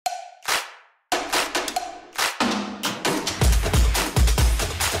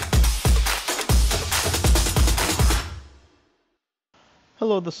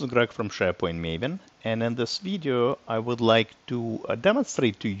Hello, this is Greg from SharePoint Maven, and in this video I would like to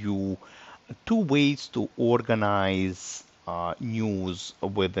demonstrate to you two ways to organize news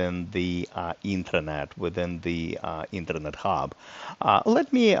within the intranet, within the Internet Hub.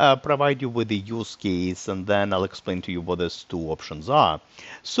 Let me provide you with the use case, and then I'll explain to you what these two options are.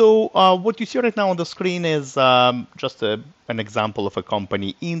 So what you see right now on the screen is just an example of a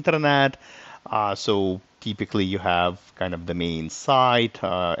company intranet. So typically you have kind of the main site,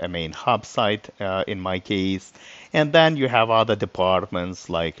 a main hub site in my case, and then you have other departments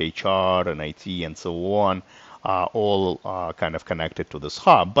like HR and IT and so on, all kind of connected to this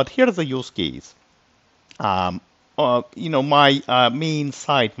hub. But here's a use case. My main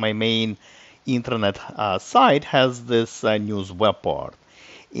site, my main intranet site has this news web part.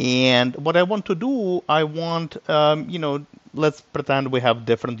 And what I want to do, I want, let's pretend we have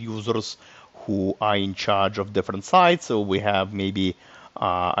different users who are in charge of different sites. So we have maybe,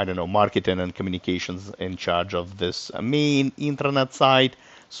 I don't know, marketing and communications in charge of this main intranet site.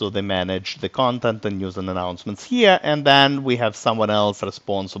 So they manage the content and news and announcements here. And then we have someone else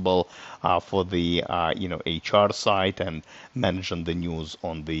responsible for the, HR site and managing the news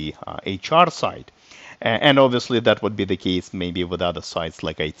on the HR site. And obviously that would be the case maybe with other sites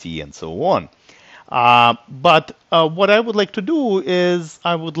like IT and so on. But what I would like to do is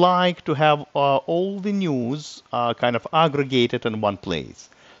I would like to have all the news kind of aggregated in one place.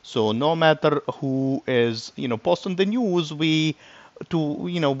 So no matter who is posting the news, we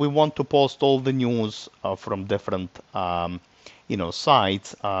want to post all the news from different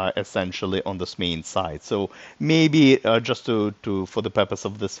sites essentially on this main site. So maybe just for the purpose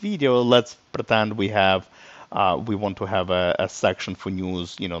of this video, let's pretend we want to have a section for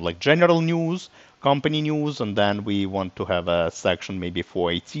news, like general news, company news, and then we want to have a section maybe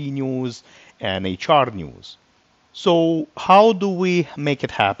for IT news and HR news. So how do we make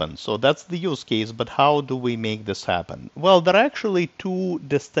it happen? So that's the use case, but how do we make this happen? Well, there are actually two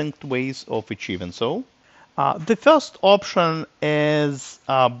distinct ways of achieving so. The first option is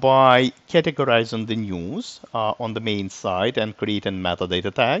by categorizing the news on the main site and creating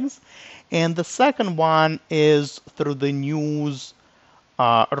metadata tags. And the second one is through the news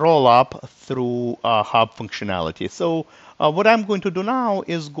roll up through hub functionality. So what I'm going to do now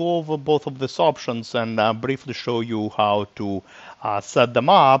is go over both of these options and briefly show you how to set them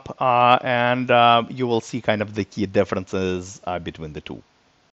up, and you will see kind of the key differences between the two.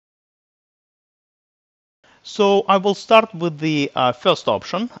 So I will start with the first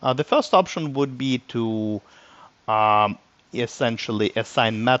option. The first option would be to essentially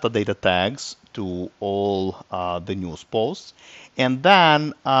assign metadata tags to all the news posts, and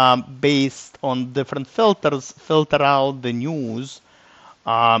then based on different filters, filter out the news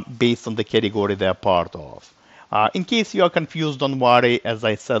based on the category they're part of. In case you are confused, don't worry. As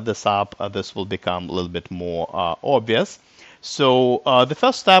I set this up, this will become a little bit more obvious. So the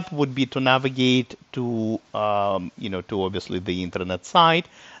first step would be to navigate to, to obviously the Intranet site,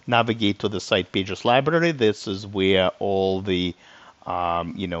 navigate to the Site Pages Library. This is where all the,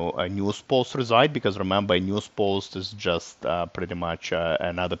 news posts reside, because remember, a news post is just pretty much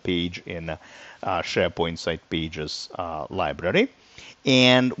another page in SharePoint Site Pages Library.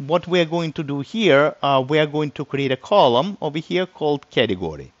 And what we're going to do here, we are going to create a column over here called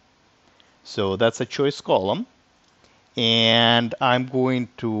category. So that's a choice column. And I'm going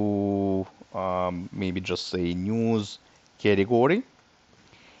to maybe just say news category.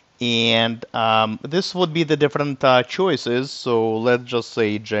 And this would be the different choices. So let's just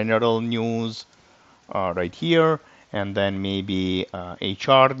say general news right here, and then maybe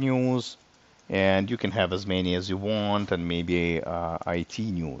HR news. And you can have as many as you want, and maybe IT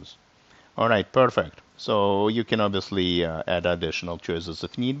news. All right, perfect. So you can obviously add additional choices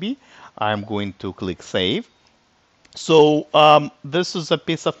if need be. I'm going to click Save. So this is a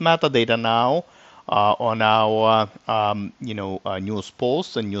piece of metadata now on our news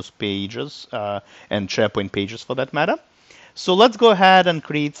posts and news pages and SharePoint pages for that matter. So let's go ahead and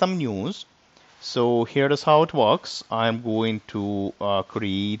create some news. So here is how it works. I'm going to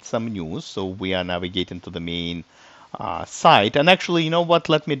create some news. So we are navigating to the main site. And actually, you know what?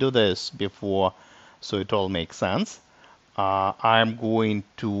 Let me do this before so it all makes sense. I'm going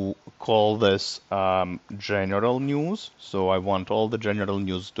to call this general news. So I want all the general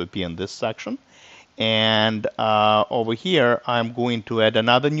news to appear in this section. And over here, I'm going to add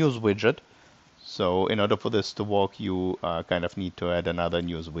another news widget. So in order for this to work, you kind of need to add another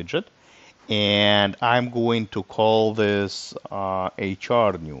news widget. And I'm going to call this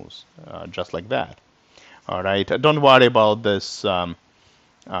HR news, just like that. All right. Don't worry about this.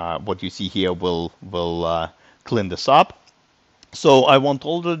 What you see here will clean this up. So I want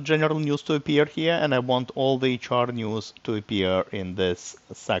all the general news to appear here, and I want all the HR news to appear in this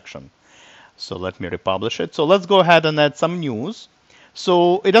section. So let me republish it. So let's go ahead and add some news.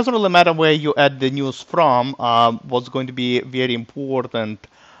 So it doesn't really matter where you add the news from. What's going to be very important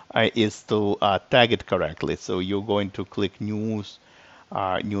is to tag it correctly. So you're going to click news,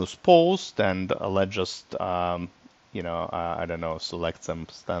 news post, and let's just, I don't know, select some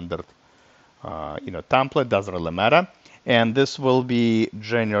standard, template. Doesn't really matter. And this will be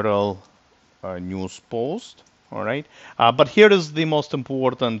general news post. All right, but here is the most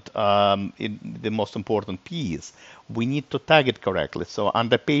important the most important piece. We need to tag it correctly. So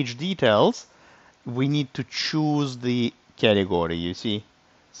under page details, we need to choose the category. You see,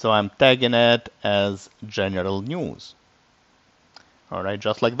 so I'm tagging it as general news. All right,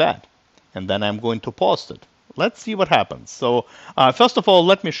 just like that, and then I'm going to post it. Let's see what happens. So first of all,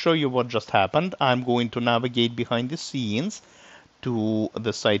 let me show you what just happened. I'm going to navigate behind the scenes to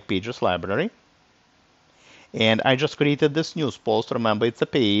the Site Pages Library. And I just created this news post. Remember, it's a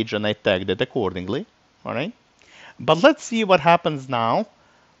page, and I tagged it accordingly. All right. But let's see what happens now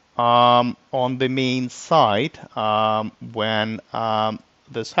on the main site when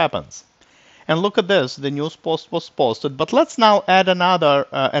this happens. And look at this. The news post was posted. But let's now add another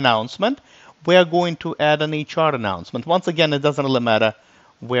announcement. We're going to add an HR announcement. Once again, it doesn't really matter.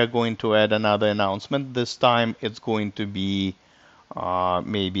 We're going to add another announcement. This time, it's going to be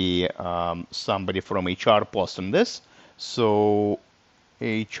maybe somebody from HR posting this. So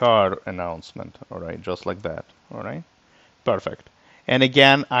HR announcement, all right, just like that, all right, perfect. And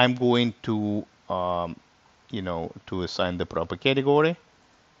again, I'm going to, to assign the proper category,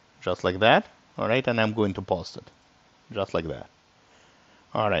 just like that, all right, and I'm going to post it, just like that,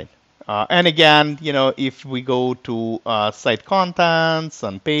 all right. And again, if we go to site contents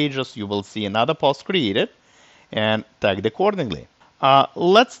and pages, you will see another post created and tagged accordingly.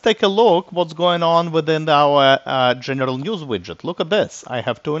 Let's take a look what's going on within our general news widget. Look at this. I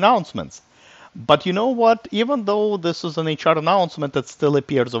have two announcements. But you know what? Even though this is an HR announcement, it still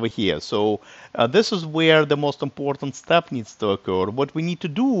appears over here. So this is where the most important step needs to occur. What we need to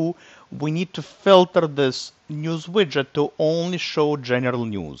do, we need to filter this news widget to only show general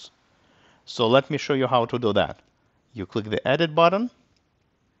news. So let me show you how to do that. You click the edit button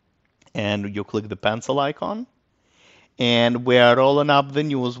and you click the pencil icon. And we are rolling up the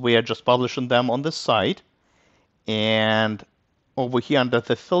news. We are just publishing them on the site. And over here under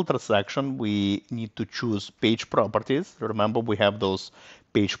the filter section, we need to choose page properties. Remember, we have those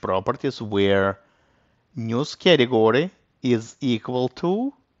page properties where news category is equal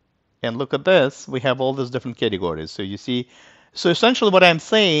to, and look at this, we have all these different categories. So you see, so essentially what I'm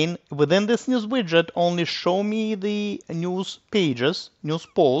saying, within this news widget, only show me the news pages, news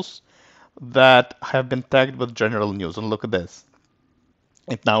posts that have been tagged with general news. And look at this.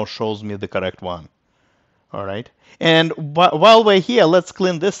 It now shows me the correct one. All right. And while we're here, let's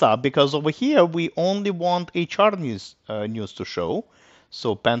clean this up because over here we only want HR news to show.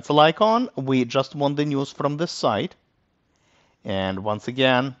 So pencil icon, we just want the news from this site. And once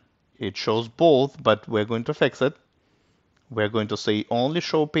again, it shows both, but we're going to fix it. We're going to say only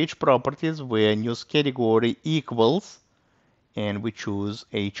show page properties where news category equals, and we choose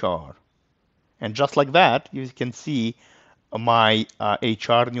HR. And just like that, you can see my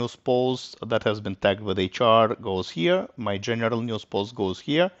HR news post that has been tagged with HR goes here. My general news post goes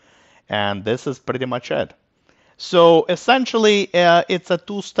here. And this is pretty much it. So essentially, it's a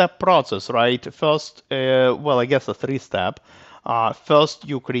two-step process, right? First, well, I guess a three-step. First,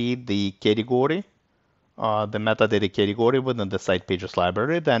 you create the category, the metadata category within the Site Pages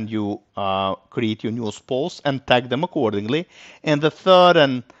Library. Then you create your news posts and tag them accordingly. And the third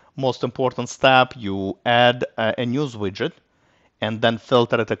and most important step, you add a news widget and then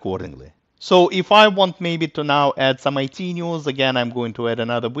filter it accordingly. So if I want maybe to now add some IT news, again, I'm going to add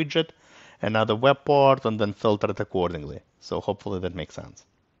another widget, another web port, and then filter it accordingly. So hopefully that makes sense.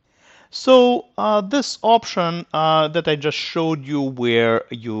 So this option that I just showed you, where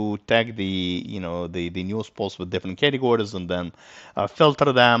you tag the the news posts with different categories and then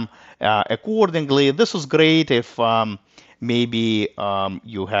filter them accordingly. This is great if maybe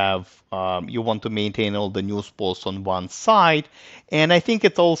you want to maintain all the news posts on one site, and I think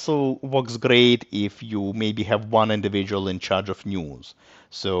it also works great if you maybe have one individual in charge of news.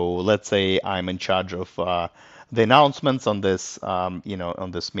 So let's say I'm in charge of the announcements on this,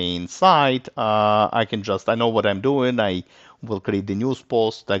 on this main site. I know what I'm doing. I will create the news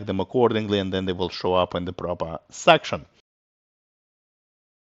posts, tag them accordingly, and then they will show up in the proper section.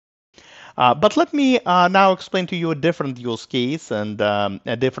 But let me now explain to you a different use case and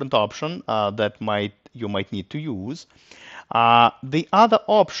a different option that you might need to use. The other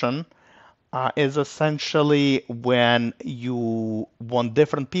option is essentially when you want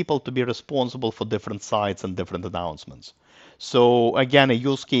different people to be responsible for different sites and different announcements. So again, a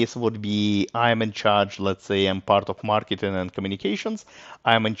use case would be I'm in charge, let's say I'm part of marketing and communications.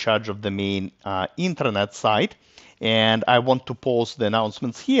 I'm in charge of the main intranet site, and I want to post the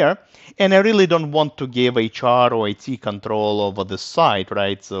announcements here. And I really don't want to give HR or IT control over the site,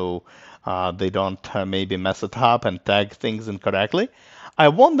 right? So they don't maybe mess it up and tag things incorrectly. I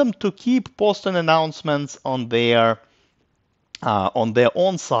want them to keep posting announcements on their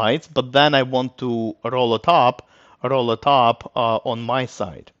own sites, but then I want to roll it up on my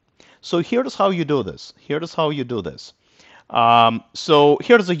site. So here's how you do this. Here's how you do this. So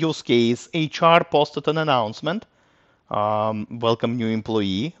here's a use case. HR posted an announcement, welcome new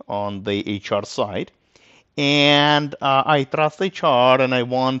employee on the HR site. And I trust HR and I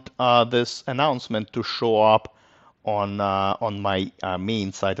want this announcement to show up on my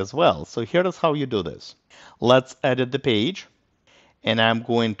main site as well. So here is how you do this. Let's edit the page, and I'm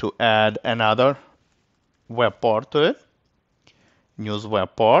going to add another web port to it, news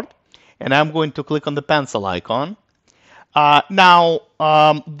web port, and I'm going to click on the pencil icon. I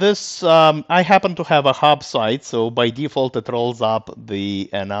happen to have a hub site, so by default it rolls up the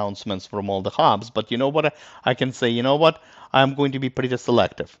announcements from all the hubs. But you know what? I can say, you know what? I'm going to be pretty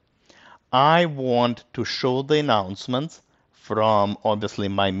selective. I want to show the announcements from obviously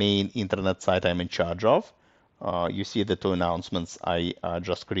my main internet site I'm in charge of. You see the two announcements I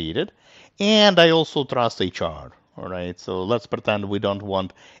just created. And I also trust HR. All right, so let's pretend we don't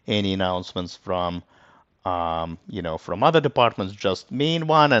want any announcements from from other departments, just main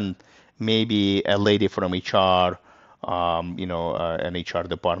one, and maybe a lady from HR, an HR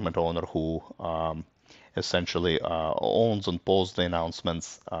department owner who essentially owns and posts the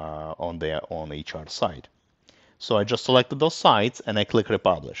announcements on their own HR site. So I just selected those sites and I click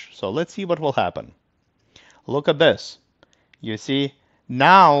republish. So let's see what will happen. Look at this. You see,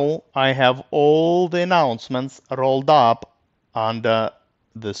 now I have all the announcements rolled up under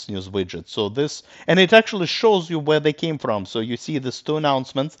this news widget. So this, and it actually shows you where they came from. So you see these two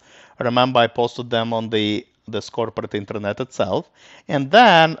announcements. Remember, I posted them on this corporate intranet itself. And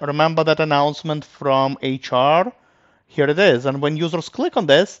then remember that announcement from HR. Here it is. And when users click on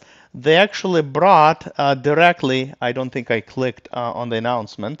this, they actually brought directly, I don't think I clicked on the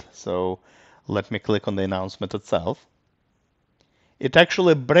announcement. So let me click on the announcement itself. It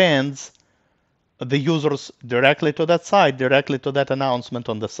actually brings the users directly to that site, directly to that announcement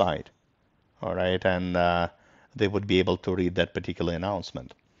on the site. All right, and they would be able to read that particular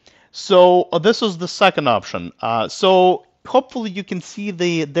announcement. So this is the second option. So hopefully you can see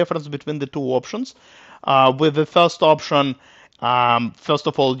the difference between the two options. With the first option, first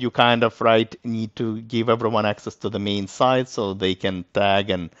of all, you kind of need to give everyone access to the main site so they can tag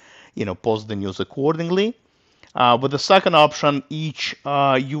and post the news accordingly. With the second option, each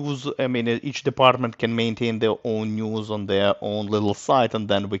department can maintain their own news on their own little site, and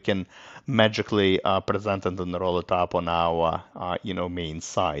then we can magically present it and roll it up on our main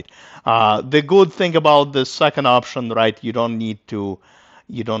site. The good thing about the second option, right? You don't need to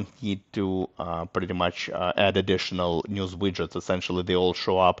pretty much add additional news widgets. Essentially, they all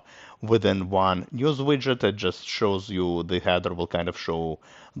show up within one news widget. It just shows you the header will kind of show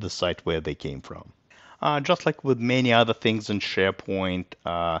the site where they came from. Just like with many other things in SharePoint,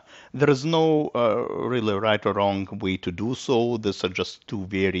 there is no really right or wrong way to do so. These are just two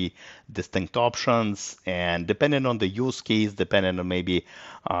very distinct options, and depending on the use case, depending on maybe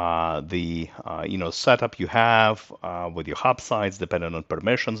the setup you have with your hub sites, depending on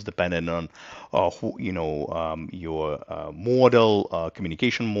permissions, depending on your model,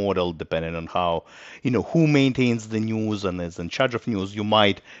 communication model, depending on how who maintains the news and is in charge of news, you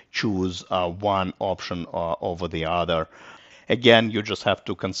might choose one option over the other. Again, you just have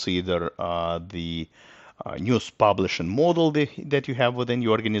to consider the news publishing model that you have within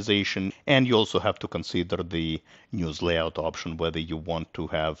your organization, and you also have to consider the news layout option, whether you want to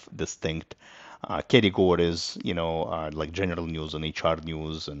have distinct categories, like general news and HR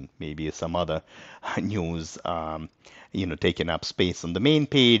news and maybe some other news, taking up space on the main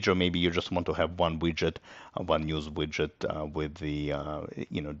page, or maybe you just want to have one widget, one news widget with the,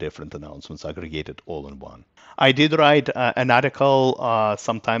 different announcements aggregated all in one. I did write an article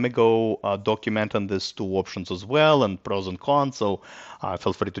some time ago documenting these two options as well and pros and cons, so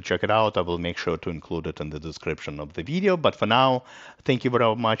feel free to check it out. I will make sure to include it in the description of the video. But for now, thank you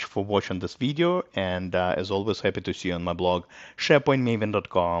very much for watching this video, and as always, happy to see you on my blog,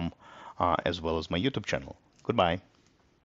 SharePointMaven.com, as well as my YouTube channel. Goodbye.